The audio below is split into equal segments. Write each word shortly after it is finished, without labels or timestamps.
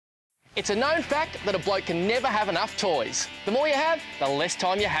It's a known fact that a bloke can never have enough toys. The more you have, the less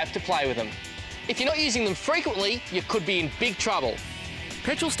time you have to play with them. If you're not using them frequently, you could be in big trouble.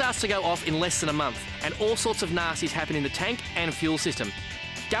 Petrol starts to go off in less than a month, and all sorts of nasties happen in the tank and fuel system.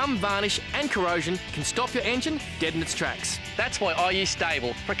 Gum, varnish and corrosion can stop your engine dead in its tracks. That's why I use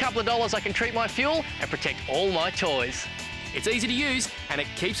Sta-Bil. For a couple of dollars I can treat my fuel and protect all my toys. It's easy to use and it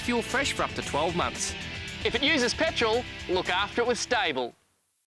keeps fuel fresh for up to 12 months. If it uses petrol, look after it with Sta-Bil.